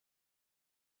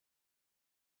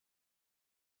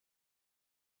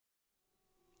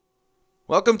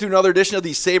Welcome to another edition of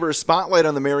the Sabres Spotlight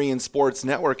on the Marian Sports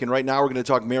Network. And right now we're going to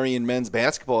talk Marian men's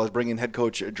basketball as bringing head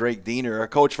coach Drake Diener.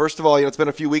 Coach, first of all, it's been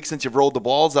a few weeks since you've rolled the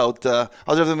balls out. How's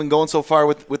everything been going so far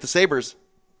with the Sabres?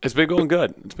 It's been going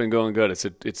good.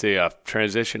 It's a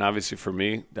transition, obviously, for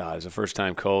me as a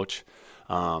first-time coach,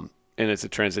 and it's a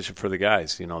transition for the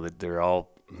guys. That they're all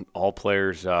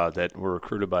players that were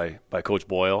recruited by Coach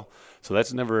Boyle. So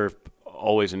that's never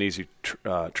always an easy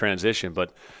transition,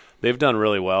 but they've done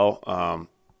really well.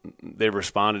 They've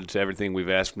responded to everything we've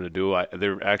asked them to do.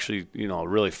 They're actually, a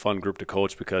really fun group to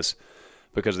coach because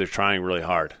they're trying really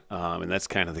hard, and that's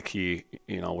kind of the key.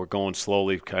 We're going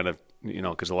slowly, kind of,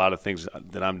 because a lot of things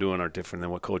that I'm doing are different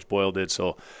than what Coach Boyle did.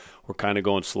 So we're kind of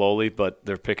going slowly, but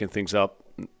they're picking things up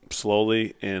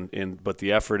slowly, but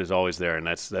the effort is always there, and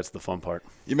that's the fun part.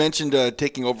 You mentioned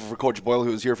taking over for Coach Boyle,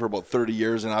 who was here for about 30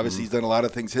 years, and obviously he's done a lot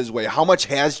of things his way. How much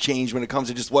has changed when it comes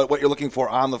to just what you're looking for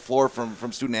on the floor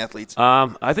from student athletes?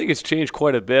 I think it's changed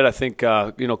quite a bit. I think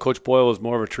Coach Boyle was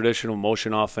more of a traditional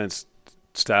motion offense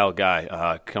style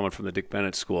guy, coming from the Dick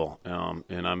Bennett school,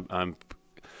 and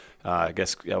I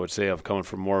guess I would say I'm coming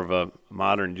from more of a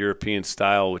modern European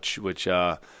style, which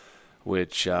I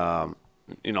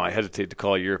hesitate to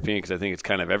call it European because I think it's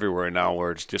kind of everywhere now,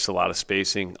 where it's just a lot of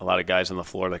spacing, a lot of guys on the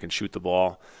floor that can shoot the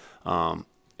ball, and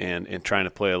trying to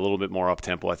play a little bit more up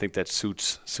tempo. I think that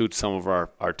suits some of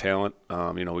our talent.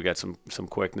 We got some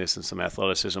quickness and some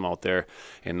athleticism out there,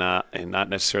 and not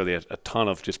necessarily a ton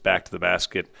of just back to the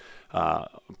basket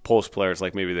post players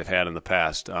like maybe they've had in the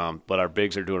past. But our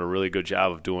bigs are doing a really good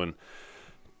job of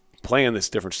playing this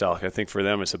different style. I think for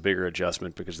them it's a bigger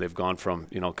adjustment because they've gone from,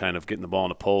 kind of getting the ball in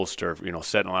the post or,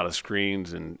 setting a lot of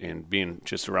screens and being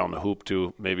just around the hoop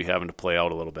to maybe having to play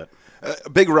out a little bit. A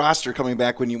big roster coming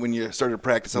back when you started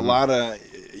practice. A lot of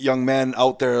young men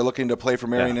out there looking to play for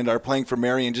Marian and are playing for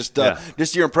Marian. Just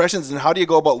your impressions, and how do you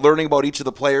go about learning about each of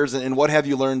the players, and what have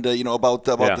you learned about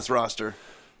this roster?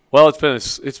 Well,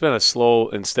 it's been a slow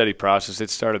and steady process. It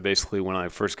started basically when I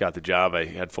first got the job. I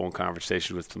had phone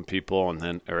conversations with some people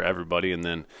and everybody, and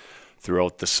then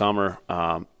throughout the summer,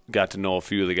 got to know a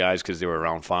few of the guys because they were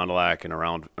around Fond du Lac and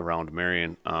around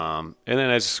Marian. And then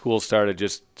as school started,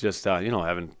 just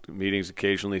having meetings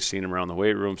occasionally, seeing them around the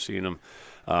weight room, seeing them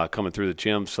coming through the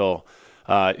gym. So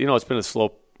it's been a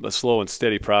slow and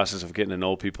steady process of getting to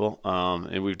know people.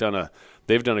 And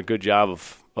they've done a good job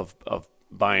of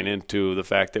buying into the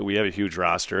fact that we have a huge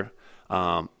roster,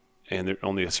 and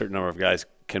only a certain number of guys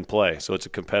can play. So it's a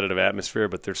competitive atmosphere,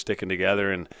 but they're sticking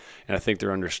together, and I think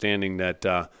they're understanding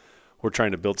that we're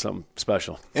trying to build something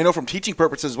special. I know from teaching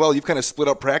purposes as well, you've kind of split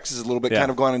up practices a little bit,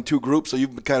 kind of gone in two groups, so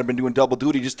you've kind of been doing double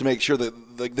duty just to make sure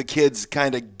that the kids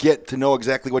kind of get to know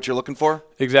exactly what you're looking for?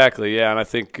 Exactly, yeah, and I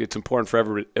think it's important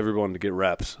for everyone to get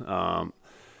reps.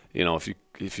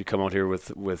 If you come out here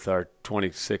with our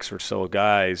 26 or so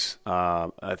guys,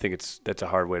 I think that's a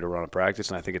hard way to run a practice,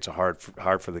 and I think it's hard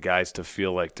for the guys to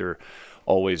feel like they're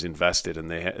always invested.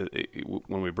 And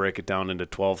when we break it down into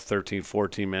 12, 13,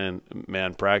 14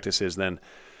 man practices, then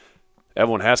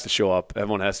everyone has to show up.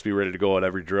 Everyone has to be ready to go at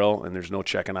every drill, and there's no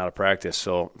checking out of practice.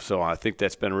 So I think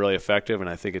that's been really effective, and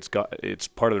I think it's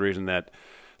part of the reason that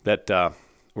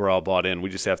we're all bought in.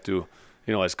 We just have to,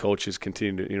 as coaches,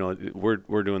 continue to,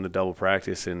 we're doing the double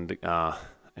practice, and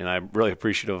I'm really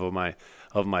appreciative of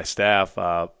my staff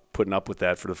putting up with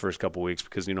that for the first couple of weeks,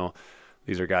 because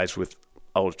these are guys with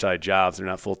outside jobs. They're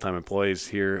not full-time employees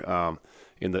here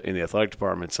in the athletic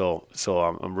department. So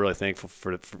I'm really thankful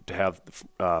to have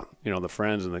the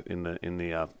friends and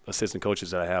the assistant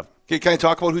coaches that I have. Okay, can I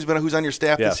talk about who's on your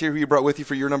staff this year? Who you brought with you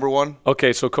for year number one?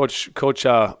 Okay, so Coach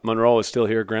Monroe is still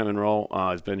here. Grant Monroe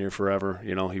has been here forever.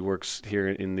 He works here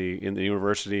in the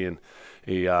university, and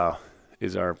he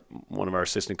is one of our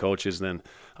assistant coaches. Then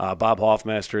Bob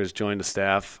Hoffmaster has joined the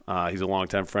staff. He's a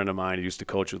longtime friend of mine. He used to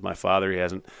coach with my father.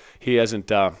 He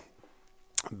hasn't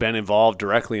been involved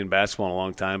directly in basketball in a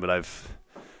long time, but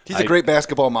he's a great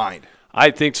basketball mind. I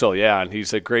think so, yeah, and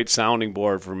he's a great sounding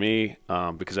board for me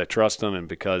because I trust him, and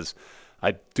because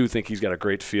I do think he's got a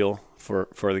great feel for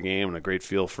the game and a great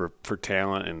feel for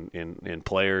talent and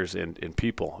players and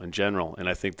people in general. And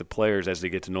I think the players, as they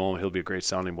get to know him, he'll be a great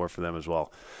sounding board for them as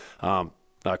well.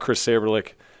 Chris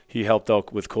Saberlich, he helped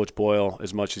out with Coach Boyle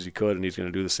as much as he could, and he's going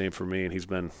to do the same for me. And he's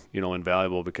been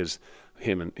invaluable because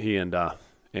he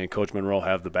and Coach Monroe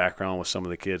have the background with some of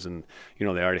the kids, and they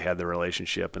already had the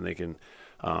relationship, and they can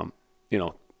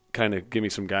kind of give me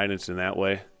some guidance in that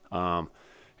way.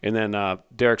 And then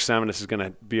Derek Seminus is going to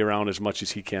be around as much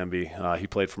as he can be. He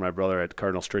played for my brother at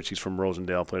Cardinal Stritch. He's from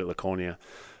Rosendale, played at Laconia.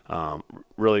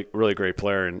 Really, really great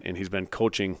player, and he's been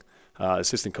coaching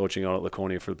assistant coaching out at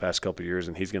Laconia for the past couple of years,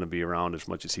 and he's going to be around as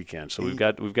much as he can. So we've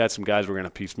got some guys we're going to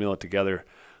piecemeal it together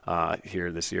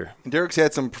here this year. And Derek's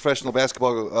had some professional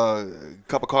basketball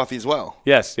cup of coffee as well.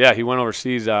 Yes, yeah, he went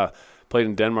overseas, played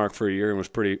in Denmark for a year and was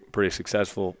pretty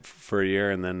successful for a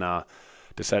year, and then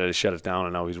decided to shut it down,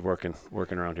 and now he's working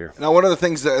around here. Now, one of the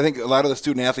things that I think a lot of the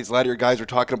student athletes, a lot of your guys were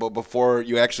talking about before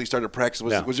you actually started practice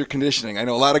was your conditioning. I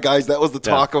know a lot of guys, that was the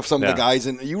talk of some of the guys,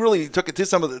 and you really took it to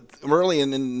some of them early,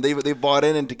 and they've bought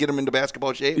in and to get them into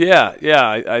basketball shape.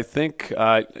 Yeah, I think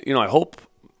I hope.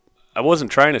 I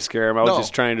wasn't trying to scare him. I was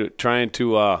just trying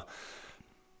to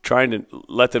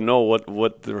let them know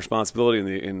what the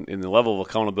responsibility and the level of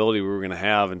accountability we were going to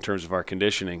have in terms of our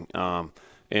conditioning.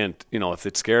 And, if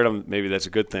it scared them, maybe that's a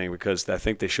good thing, because I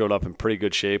think they showed up in pretty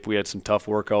good shape. We had some tough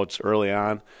workouts early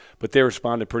on, but they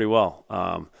responded pretty well.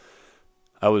 I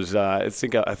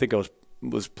think I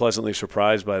was pleasantly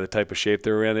surprised by the type of shape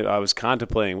they were in. I was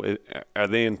contemplating, are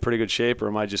they in pretty good shape, or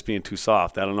am I just being too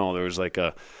soft? I don't know. There was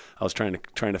I was trying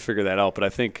to figure that out. But I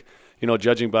think,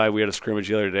 judging by, we had a scrimmage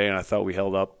the other day, and I thought we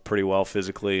held up pretty well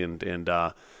physically, and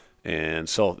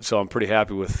so I'm pretty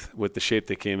happy with the shape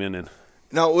they came in.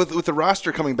 Now, with the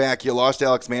roster coming back, you lost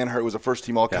Alex Manhart, who was a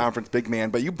first-team All-Conference big man,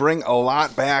 but you bring a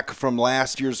lot back from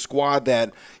last year's squad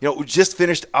that just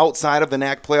finished outside of the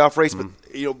NAC playoff race, but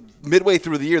midway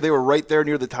through the year they were right there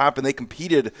near the top, and they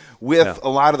competed with a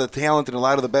lot of the talent and a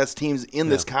lot of the best teams in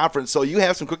this conference. So you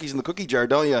have some cookies in the cookie jar,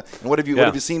 don't you? And what have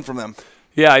you seen from them?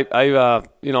 Yeah,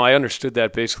 I understood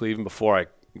that basically even before I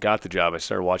got the job. I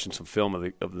started watching some film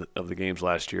of the games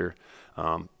last year.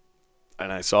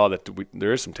 And I saw that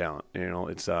there is some talent.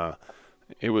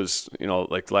 It was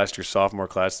like last year's sophomore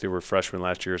class. They were freshmen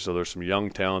last year, so there's some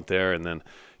young talent there. And then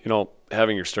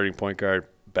having your starting point guard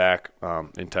back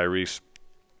in Tyrese,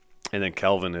 and then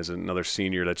Kelvin is another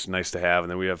senior that's nice to have.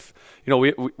 And then we have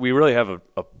we really have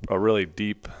a really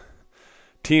deep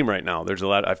team right now. There's a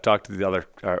lot. I've talked to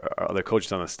our other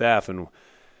coaches on the staff, and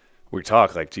we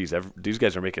talk like, geez, these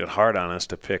guys are making it hard on us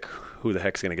to pick who the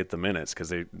heck's going to get the minutes, because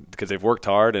they've worked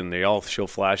hard and they all show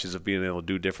flashes of being able to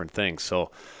do different things.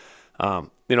 So, I'm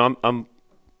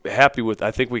happy with.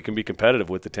 I think we can be competitive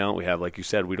with the talent we have. Like you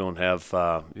said, we don't have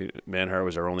Manhart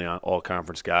was our only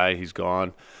all-conference guy. He's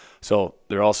gone. So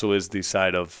there also is the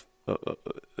side of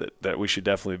that we should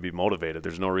definitely be motivated.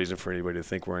 There's no reason for anybody to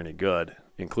think we're any good,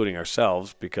 including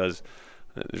ourselves, because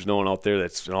there's no one out there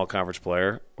that's an all-conference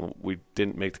player. We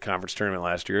didn't make the conference tournament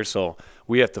last year, so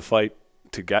we have to fight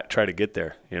to try to get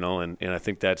there, and I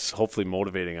think that's hopefully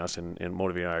motivating us and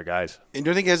motivating our guys. And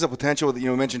do you think it has the potential,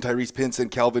 you mentioned Tyrese Pinson,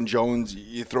 Kelvin Jones,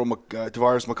 you throw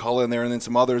Tavares McCullough in there, and then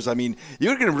some others. I mean,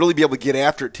 you're going to really be able to get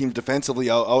after teams defensively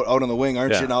out on the wing,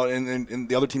 aren't you? Now, and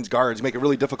the other team's guards, make it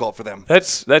really difficult for them.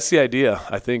 That's the idea.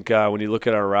 I think when you look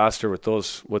at our roster with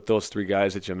those three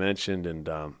guys that you mentioned, and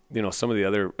some of the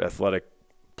other athletic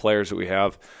players that we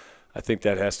have, I think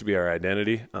that has to be our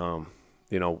identity.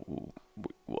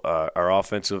 Our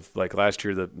offensive, like last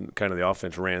year, the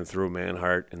offense ran through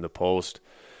Manhart in the post.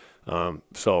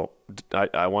 So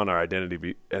I want our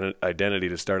identity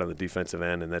to start on the defensive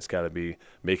end, and that's got to be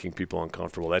making people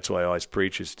uncomfortable. That's why I always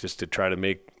preach, is just to try to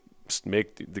make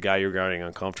the guy you're guarding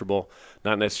uncomfortable,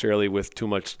 not necessarily with too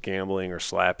much gambling or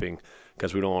slapping,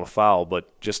 because we don't want to foul,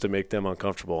 but just to make them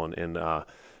uncomfortable. And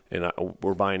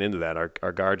we're buying into that.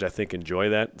 Our guards, I think, enjoy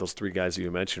that. Those three guys that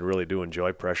you mentioned really do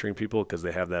enjoy pressuring people because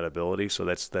they have that ability. So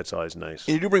that's always nice.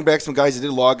 And you do bring back some guys that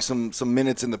did log some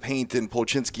minutes in the paint, in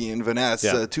Polchinski and Vaness.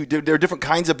 They're different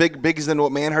kinds of bigs than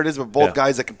what Manhart is, but both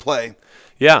guys that can play.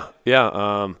 Yeah.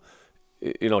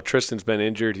 Tristan's been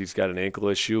injured. He's got an ankle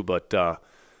issue, but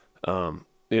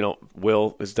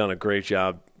Will has done a great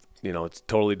job. It's a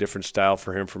totally different style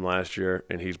for him from last year,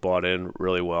 and he's bought in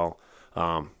really well.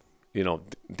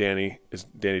 Danny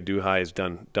Duhai has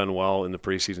done well in the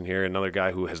preseason here. Another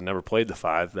guy who has never played the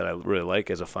five that I really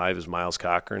like as a five is Miles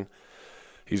Cochran.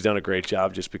 He's done a great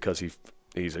job just because he's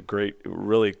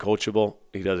really coachable.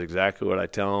 He does exactly what I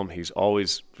tell him. He's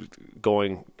always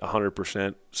going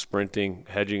 100%, sprinting,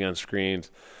 hedging on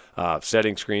screens,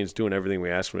 setting screens, doing everything we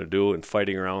ask him to do, and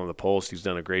fighting around on the post. He's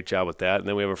done a great job with that. And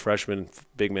then we have a freshman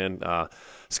big man,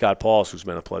 Scott Pauls, who's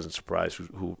been a pleasant surprise,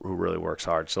 who really works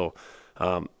hard. So,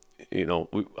 I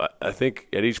think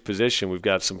at each position we've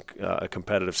got some a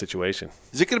competitive situation.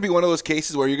 Is it going to be one of those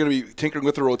cases where you're going to be tinkering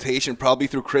with the rotation probably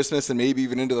through Christmas and maybe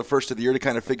even into the first of the year to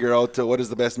kind of figure out what is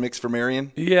the best mix for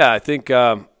Marian? Yeah, I think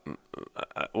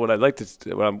what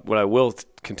I will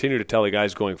continue to tell the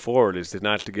guys going forward is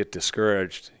not to get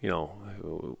discouraged.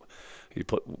 You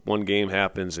put one game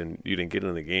happens and you didn't get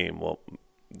in the game. Well,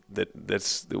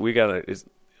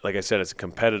 like I said, it's a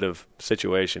competitive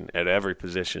situation at every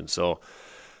position. So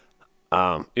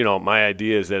My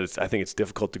idea is that I think it's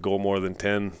difficult to go more than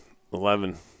 10,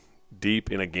 11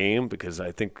 deep in a game because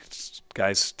I think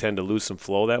guys tend to lose some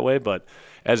flow that way. But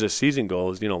as a season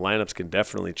goes, lineups can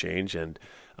definitely change, and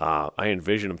I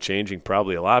envision them changing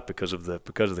probably a lot because of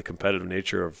the competitive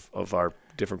nature of our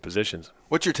different positions.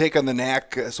 What's your take on the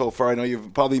NAC so far? I know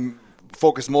you've probably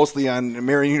focused mostly on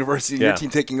Marian University, your team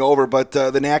taking over, but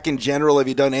the NAC in general, have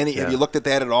you done any? Have you looked at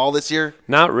that at all this year?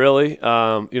 Not really.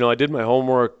 I did my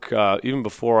homework even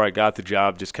before I got the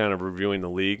job, just kind of reviewing the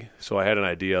league. So I had an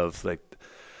idea of like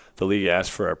the league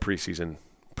asked for our preseason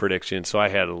prediction, so I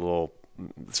had a little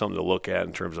something to look at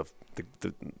in terms of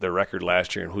the record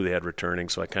last year and who they had returning,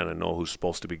 so I kind of know who's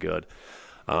supposed to be good.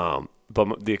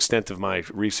 But the extent of my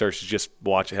research is just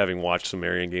having watched some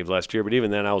Marian games last year. But even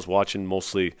then, I was watching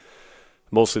mostly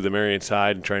the Marian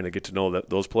side and trying to get to know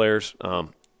those players.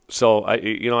 So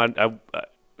I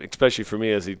especially for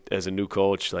me as a new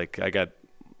coach, like I got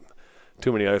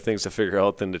too many other things to figure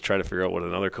out than to try to figure out what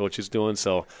another coach is doing.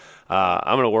 So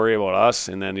I'm going to worry about us,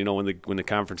 and then when the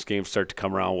conference games start to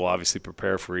come around, we'll obviously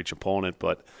prepare for each opponent.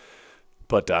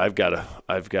 But I've got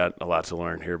a lot to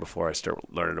learn here before I start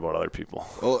learning about other people.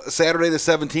 Well, Saturday the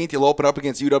 17th, you'll open up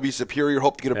against UW Superior.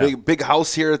 Hope to get a big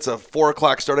house here. It's a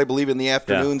 4:00 start, I believe, in the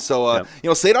afternoon. Yeah. So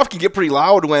Sadov can get pretty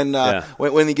loud when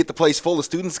you get the place full. The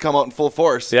students come out in full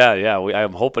force. Yeah.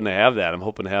 I'm hoping to have that. I'm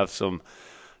hoping to have some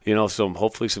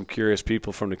hopefully some curious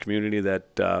people from the community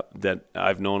that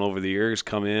I've known over the years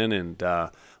come in, and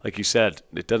like you said,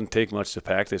 it doesn't take much to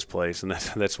pack this place, and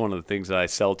that's one of the things that I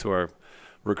sell to our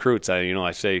recruits.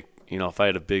 I say, if I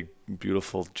had a big,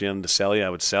 beautiful gym to sell you, I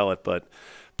would sell it. But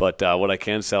what I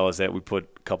can sell is that we put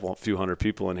a few hundred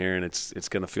people in here, and it's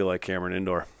going to feel like Cameron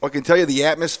Indoor. Well, I can tell you the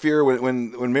atmosphere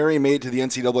when Marian made it to the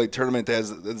NCAA tournament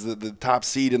as the top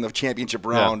seed in the championship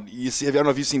round. Yeah. I don't know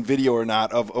if you've seen video or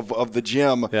not of the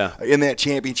gym in that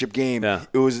championship game. Yeah.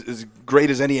 It was as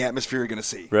great as any atmosphere you're going to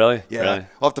see. Really? Yeah. Really?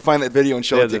 I'll have to find that video and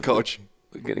show it to Coach.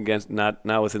 Against not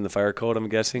within the fire code, I'm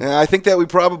guessing. I think that we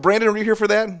probably – Brandon, were you here for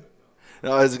that?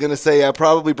 No, I was going to say I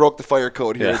probably broke the fire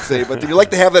code here. I'd say, but we'd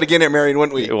like to have that again at Marian,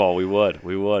 wouldn't we? Well, we would.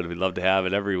 We'd love to have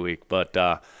it every week. But,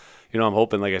 I'm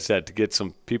hoping, like I said, to get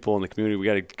some people in the community, we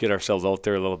got to get ourselves out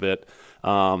there a little bit.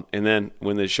 And then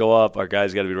when they show up, our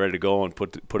guys got to be ready to go and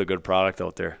put a good product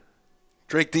out there.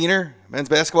 Drake Diener, men's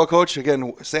basketball coach,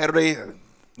 again, Saturday,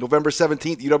 November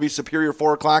 17th, UW Superior,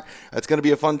 4:00. That's going to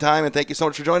be a fun time, and thank you so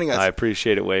much for joining us. I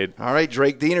appreciate it, Wade. All right,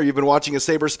 Drake Diener, you've been watching a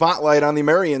Sabres Spotlight on the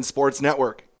Marian Sports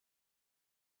Network.